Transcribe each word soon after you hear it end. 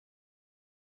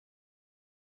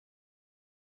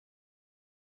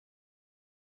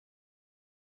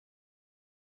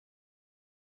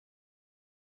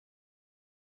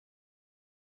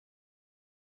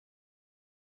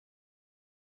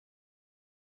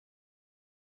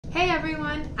Hey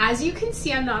everyone! As you can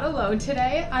see, I'm not alone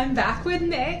today. I'm back with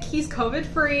Nick. He's COVID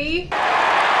free.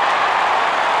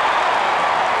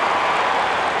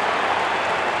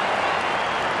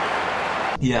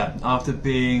 Yeah, after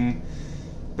being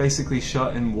basically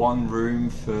shut in one room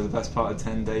for the best part of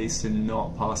 10 days to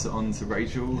not pass it on to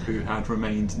Rachel, who had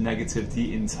remained negative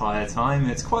the entire time,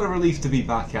 it's quite a relief to be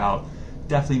back out.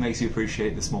 Definitely makes you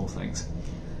appreciate the small things.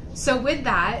 So with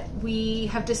that, we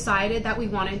have decided that we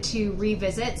wanted to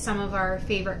revisit some of our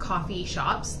favorite coffee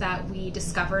shops that we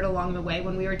discovered along the way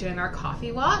when we were doing our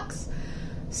coffee walks.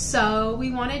 So we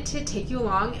wanted to take you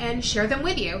along and share them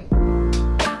with you.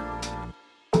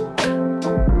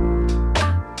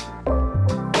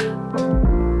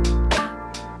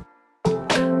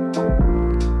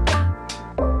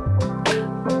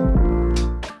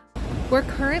 We're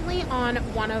currently on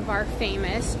one of our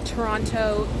famous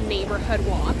Toronto neighborhood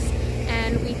walks,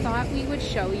 and we thought we would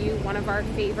show you one of our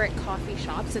favorite coffee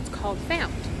shops. It's called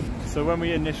Found. So when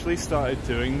we initially started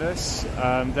doing this,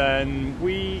 then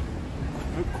we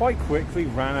quite quickly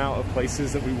ran out of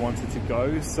places that we wanted to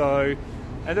go, so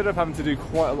ended up having to do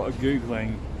quite a lot of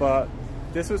Googling, but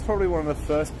this was probably one of the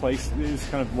first places,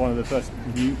 kind of one of the first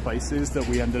new places that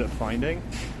we ended up finding,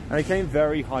 and it came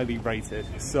very highly rated.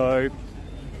 So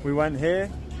we went here,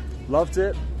 loved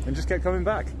it, and just kept coming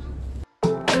back.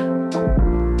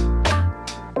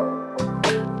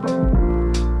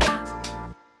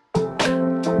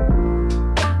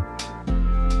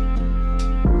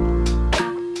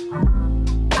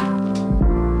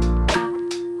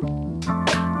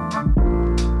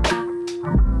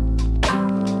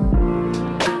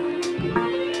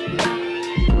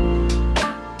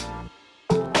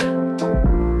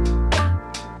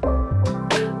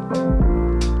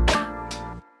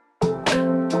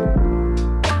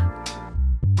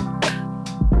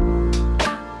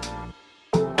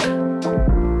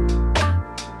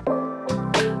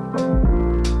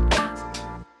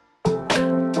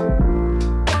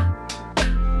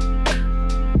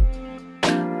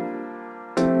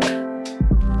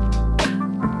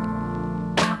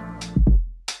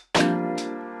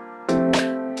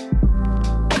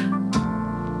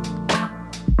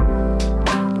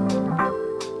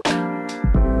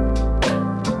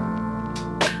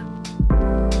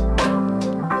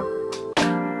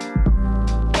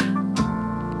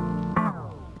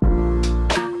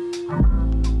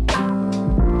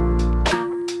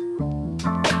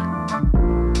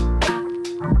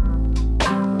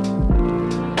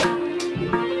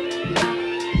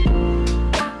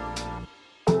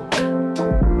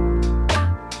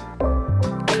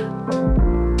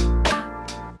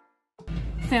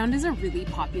 Found is a really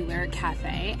popular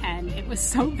cafe, and it was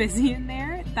so busy in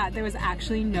there that there was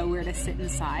actually nowhere to sit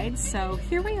inside. So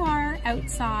here we are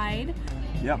outside.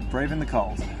 Yep, braving the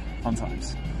cold. Fun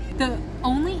times. The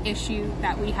only issue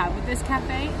that we have with this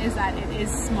cafe is that it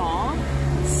is small,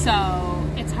 so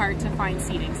it's hard to find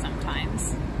seating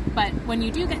sometimes. But when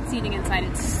you do get seating inside,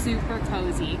 it's super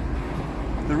cozy.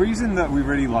 The reason that we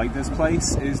really like this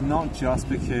place is not just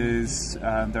because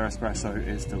their espresso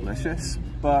is delicious,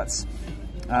 but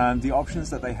the options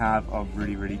that they have are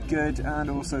really, really good, and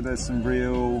also there's some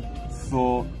real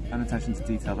thought and attention to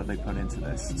detail that they put into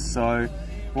this. So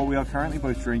what we are currently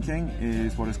both drinking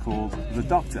is what is called the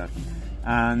Doctor,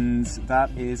 and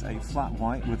that is a flat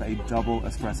white with a double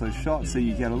espresso shot, so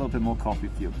you get a little bit more coffee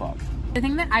for your buck. The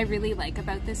thing that I really like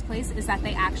about this place is that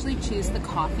they actually choose the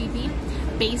coffee bean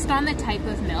based on the type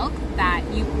of milk that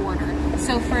you order.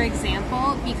 So for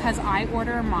example, because I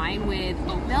order mine with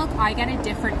oat milk, I get a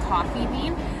different coffee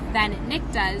bean than Nick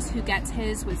does, who gets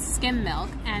his with skim milk,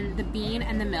 and the bean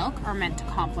and the milk are meant to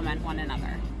complement one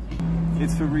another.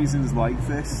 It's for reasons like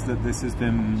this that this has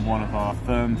been one of our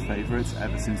firm favourites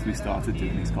ever since we started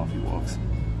doing these coffee walks.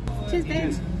 Cheers, babe.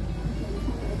 Cheers.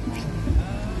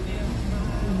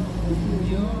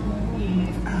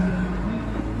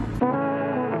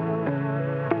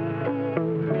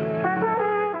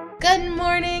 Good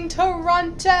morning,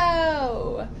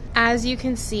 Toronto! As you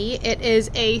can see, it is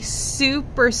a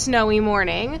super snowy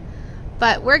morning,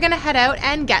 but we're gonna head out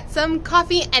and get some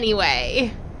coffee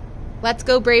anyway. Let's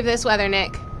go brave this weather,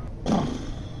 Nick.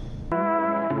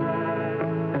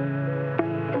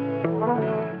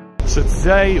 So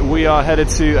today we are headed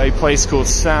to a place called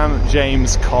Sam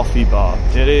James Coffee Bar.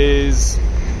 It is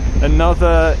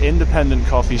another independent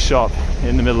coffee shop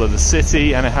in the middle of the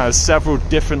city, and it has several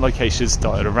different locations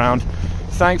dotted around.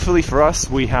 Thankfully for us,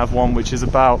 we have one which is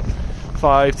about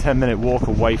 5-10 minute walk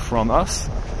away from us.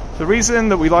 The reason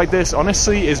that we like this,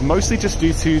 honestly, is mostly just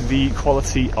due to the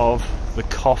quality of the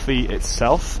coffee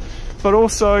itself, but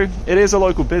also it is a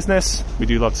local business. We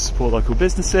do love to support local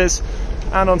businesses,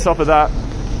 and on top of that,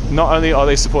 Not only are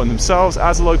they supporting themselves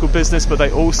as a local business, but they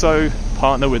also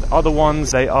partner with other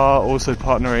ones. They are also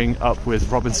partnering up with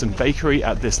Robinson Bakery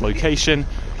at this location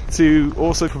to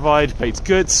also provide baked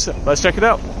goods. Let's check it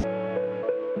out.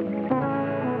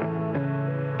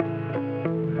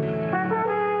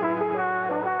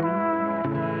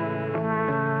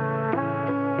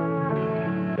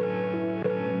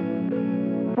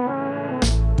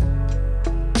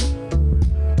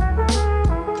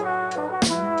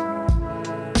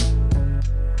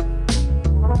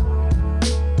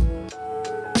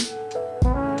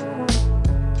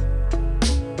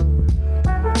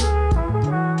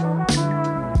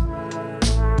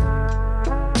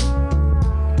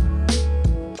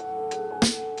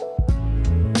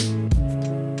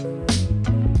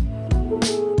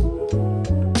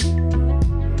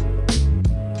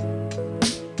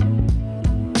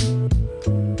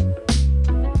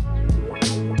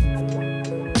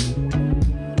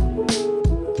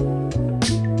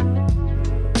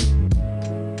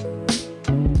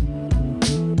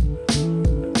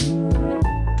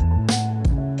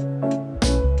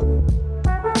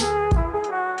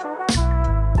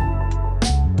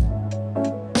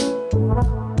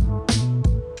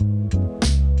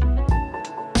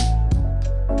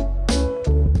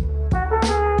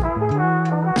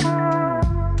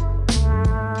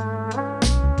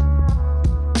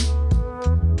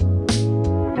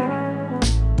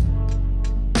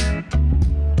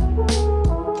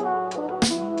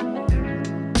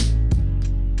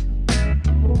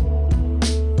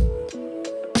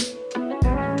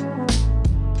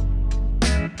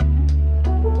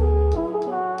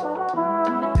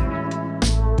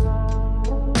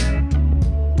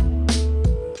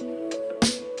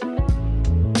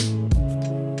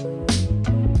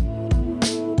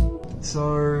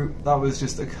 So that was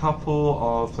just a couple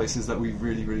of places that we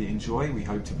really enjoy. We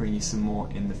hope to bring you some more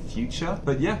in the future.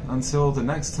 But yeah, until the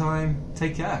next time,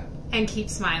 take care. And keep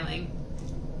smiling.